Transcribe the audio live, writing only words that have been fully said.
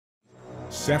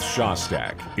Seth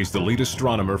Shostak is the lead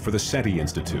astronomer for the SETI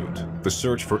Institute, the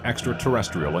search for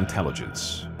extraterrestrial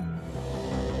intelligence.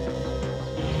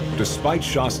 Despite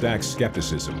Shostak's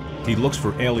skepticism, he looks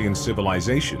for alien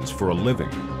civilizations for a living.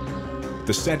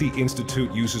 The SETI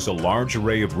Institute uses a large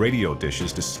array of radio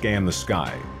dishes to scan the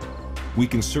sky. We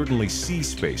can certainly see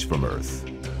space from Earth,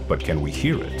 but can we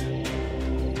hear it?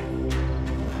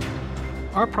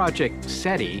 Our project,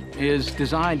 SETI, is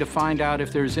designed to find out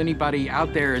if there's anybody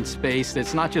out there in space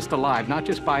that's not just alive, not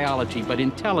just biology, but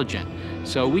intelligent.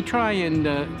 So we try and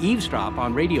eavesdrop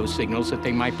on radio signals that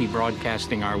they might be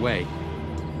broadcasting our way.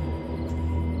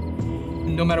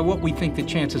 No matter what we think the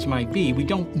chances might be, we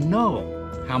don't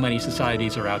know how many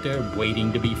societies are out there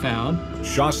waiting to be found.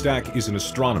 Shostak is an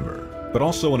astronomer, but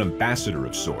also an ambassador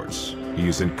of sorts. He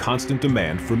is in constant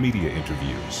demand for media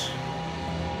interviews.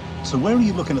 So where are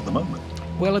you looking at the moment?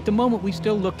 Well, at the moment, we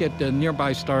still look at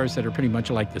nearby stars that are pretty much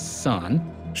like the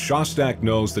sun. Shostak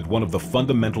knows that one of the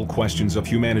fundamental questions of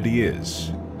humanity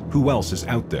is, who else is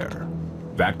out there?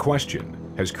 That question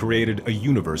has created a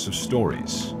universe of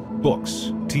stories,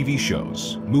 books, TV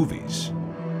shows, movies.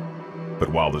 But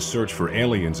while the search for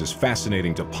aliens is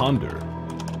fascinating to ponder,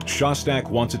 Shostak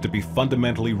wants it to be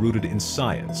fundamentally rooted in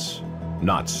science,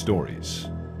 not stories.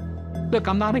 Look,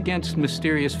 I'm not against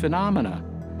mysterious phenomena.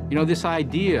 You know, this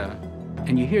idea,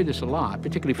 and you hear this a lot,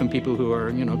 particularly from people who are,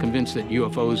 convinced that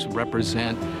UFOs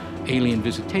represent alien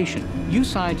visitation. You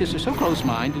scientists are so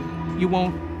close-minded, you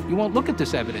won't look at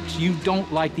this evidence. You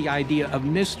don't like the idea of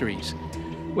mysteries.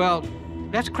 Well,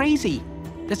 that's crazy.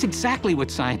 That's exactly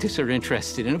what scientists are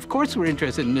interested in. Of course we're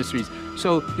interested in mysteries.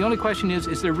 So the only question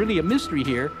is there really a mystery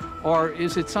here? Or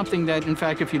is it something that, in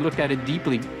fact, if you looked at it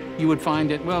deeply, you would find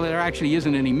that, well, there actually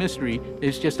isn't any mystery.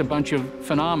 It's just a bunch of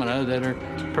phenomena that are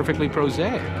perfectly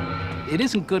prosaic. It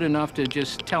isn't good enough to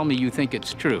just tell me you think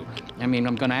it's true. I mean,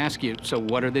 I'm going to ask you, so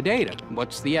what are the data?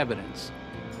 What's the evidence?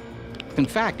 In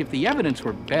fact, if the evidence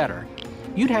were better,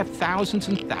 you'd have thousands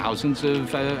and thousands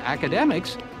of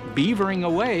academics beavering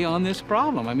away on this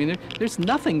problem. I mean, there's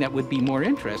nothing that would be more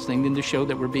interesting than to show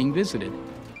that we're being visited.